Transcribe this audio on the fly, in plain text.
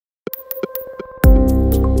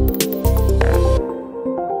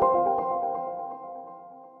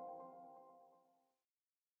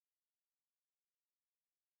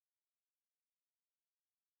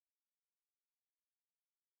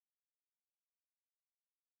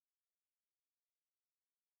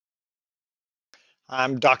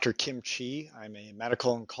I'm Dr. Kim Chi. I'm a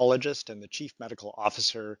medical oncologist and the Chief Medical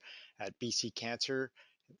Officer at BC Cancer,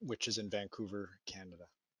 which is in Vancouver, Canada.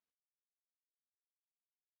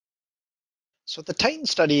 So the TITAN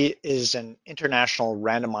study is an international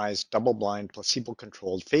randomized double-blind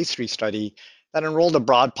placebo-controlled phase 3 study that enrolled a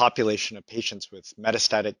broad population of patients with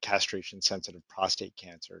metastatic castration-sensitive prostate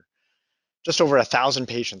cancer. Just over 1,000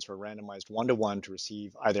 patients were randomized one-to-one to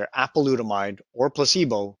receive either apalutamide or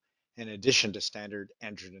placebo in addition to standard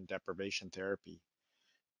androgen deprivation therapy.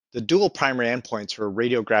 The dual primary endpoints were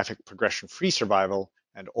radiographic progression-free survival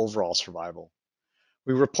and overall survival.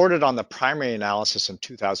 We reported on the primary analysis in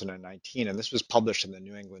 2019, and this was published in the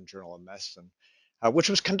New England Journal of Medicine, which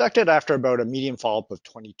was conducted after about a median follow-up of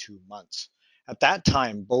 22 months. At that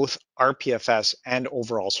time, both rPFS and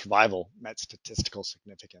overall survival met statistical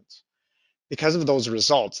significance. Because of those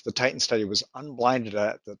results, the TITAN study was unblinded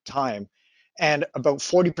at the time, and about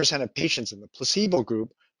 40% of patients in the placebo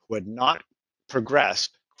group who had not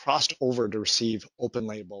progressed crossed over to receive open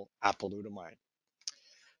label apalutamide.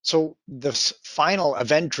 So this final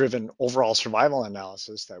event-driven overall survival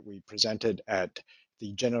analysis that we presented at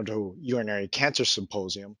the Genitourinary Cancer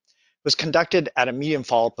Symposium was conducted at a median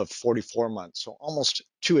follow-up of 44 months, so almost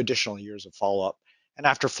 2 additional years of follow-up, and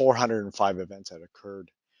after 405 events had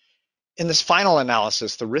occurred. In this final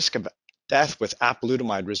analysis, the risk of death with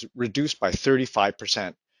apalutamide was reduced by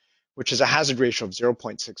 35%, which is a hazard ratio of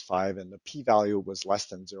 0.65, and the p-value was less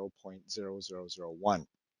than 0.0001.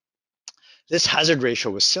 This hazard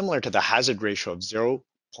ratio was similar to the hazard ratio of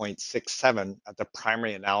 0.67 at the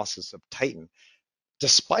primary analysis of TITAN,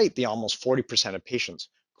 despite the almost 40% of patients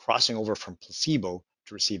crossing over from placebo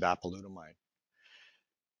to receive apalutamide.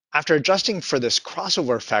 After adjusting for this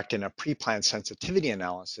crossover effect in a pre-planned sensitivity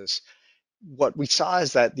analysis, what we saw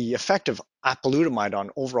is that the effect of apalutamide on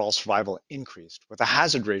overall survival increased with a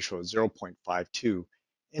hazard ratio of 0.52,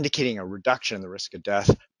 indicating a reduction in the risk of death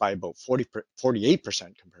by about 48%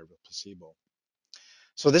 compared with placebo.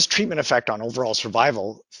 So this treatment effect on overall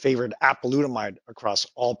survival favored apalutamide across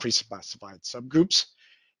all pre-specified subgroups,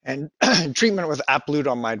 and treatment with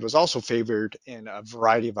apalutamide was also favored in a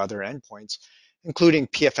variety of other endpoints, including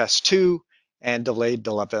PFS2 and delayed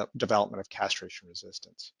development of castration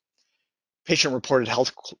resistance. Patient-reported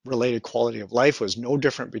health-related quality of life was no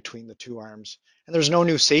different between the two arms, and there's no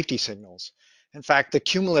new safety signals. In fact, the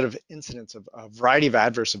cumulative incidence of a variety of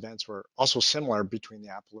adverse events were also similar between the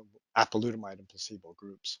apalutamide and placebo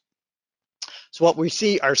groups. So what we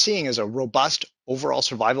are seeing is a robust overall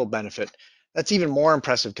survival benefit that's even more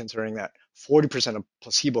impressive considering that 40% of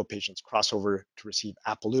placebo patients cross over to receive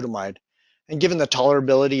apalutamide. And given the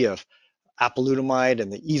tolerability of apalutamide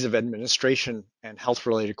and the ease of administration and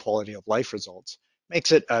health-related quality of life results,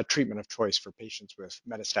 makes it a treatment of choice for patients with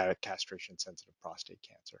metastatic castration-sensitive prostate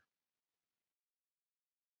cancer.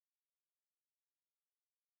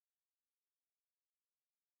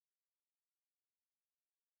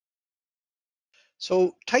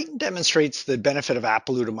 So TITAN demonstrates the benefit of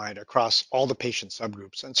apalutamide across all the patient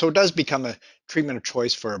subgroups, and so it does become a treatment of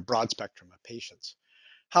choice for a broad spectrum of patients.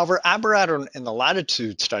 However, Abiraterone in the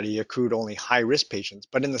Latitude study accrued only high-risk patients,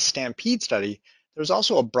 but in the Stampede study, there was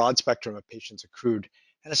also a broad spectrum of patients accrued,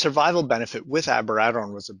 and a survival benefit with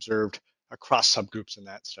Abiraterone was observed across subgroups in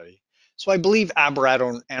that study. So I believe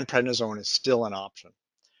Abiraterone and prednisone is still an option.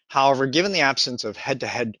 However, given the absence of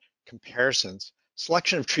head-to-head comparisons,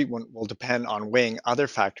 selection of treatment will depend on weighing other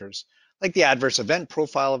factors like the adverse event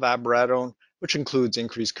profile of abiraterone, which includes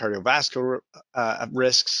increased cardiovascular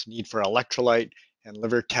risks, need for electrolyte and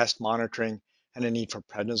liver test monitoring, and a need for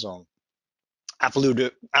prednisone.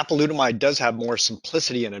 Apalutamide does have more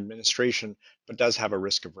simplicity in administration, but does have a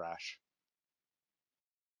risk of rash.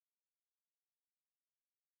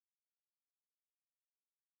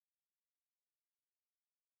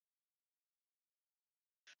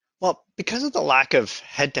 Well, because of the lack of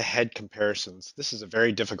head-to-head comparisons, this is a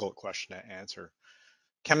very difficult question to answer.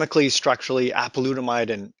 Chemically, structurally,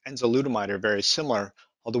 apalutamide and enzalutamide are very similar,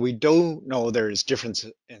 although we do know there is difference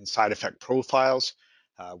in side effect profiles,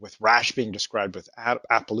 with rash being described with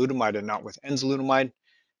apalutamide and not with enzalutamide.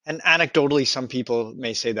 And anecdotally, some people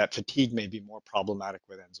may say that fatigue may be more problematic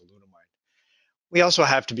with enzalutamide. We also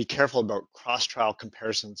have to be careful about cross-trial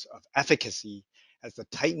comparisons of efficacy, as the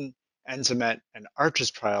TITAN, ENZAMET, and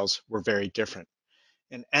ARCHES trials were very different.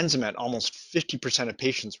 In ENZAMET, almost 50% of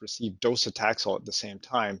patients received docetaxel at the same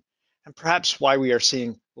time, and perhaps why we are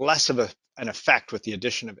seeing less of an effect with the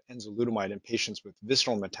addition of enzalutamide in patients with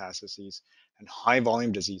visceral metastases and high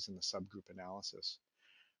volume disease in the subgroup analysis.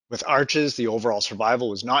 With ARCHES, the overall survival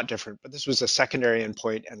was not different, but this was a secondary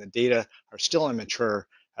endpoint, and the data are still immature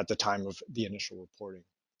at the time of the initial reporting.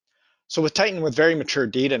 So with Titan, with very mature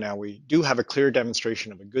data now, we do have a clear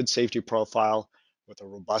demonstration of a good safety profile with a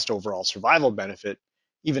robust overall survival benefit,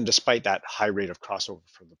 even despite that high rate of crossover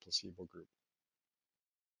for the placebo group.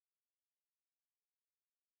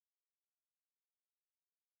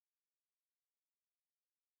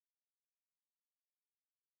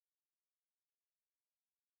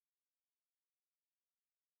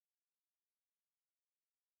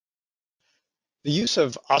 The use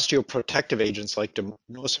of osteoprotective agents like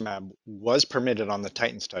denosumab was permitted on the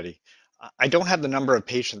Titan study. I don't have the number of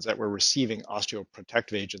patients that were receiving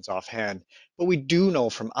osteoprotective agents offhand, but we do know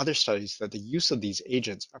from other studies that the use of these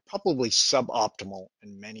agents are probably suboptimal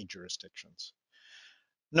in many jurisdictions.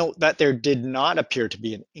 Note that there did not appear to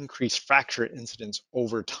be an increased fracture incidence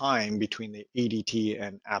over time between the ADT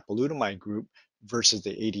and apalutamide group versus the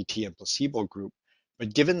ADT and placebo group.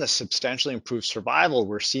 But given the substantially improved survival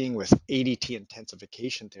we're seeing with ADT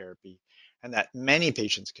intensification therapy, and that many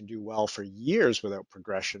patients can do well for years without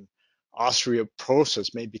progression,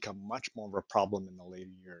 osteoporosis may become much more of a problem in the later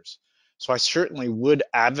years. So I certainly would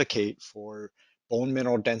advocate for bone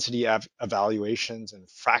mineral density evaluations and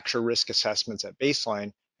fracture risk assessments at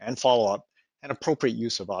baseline and follow up, and appropriate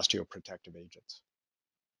use of osteoprotective agents.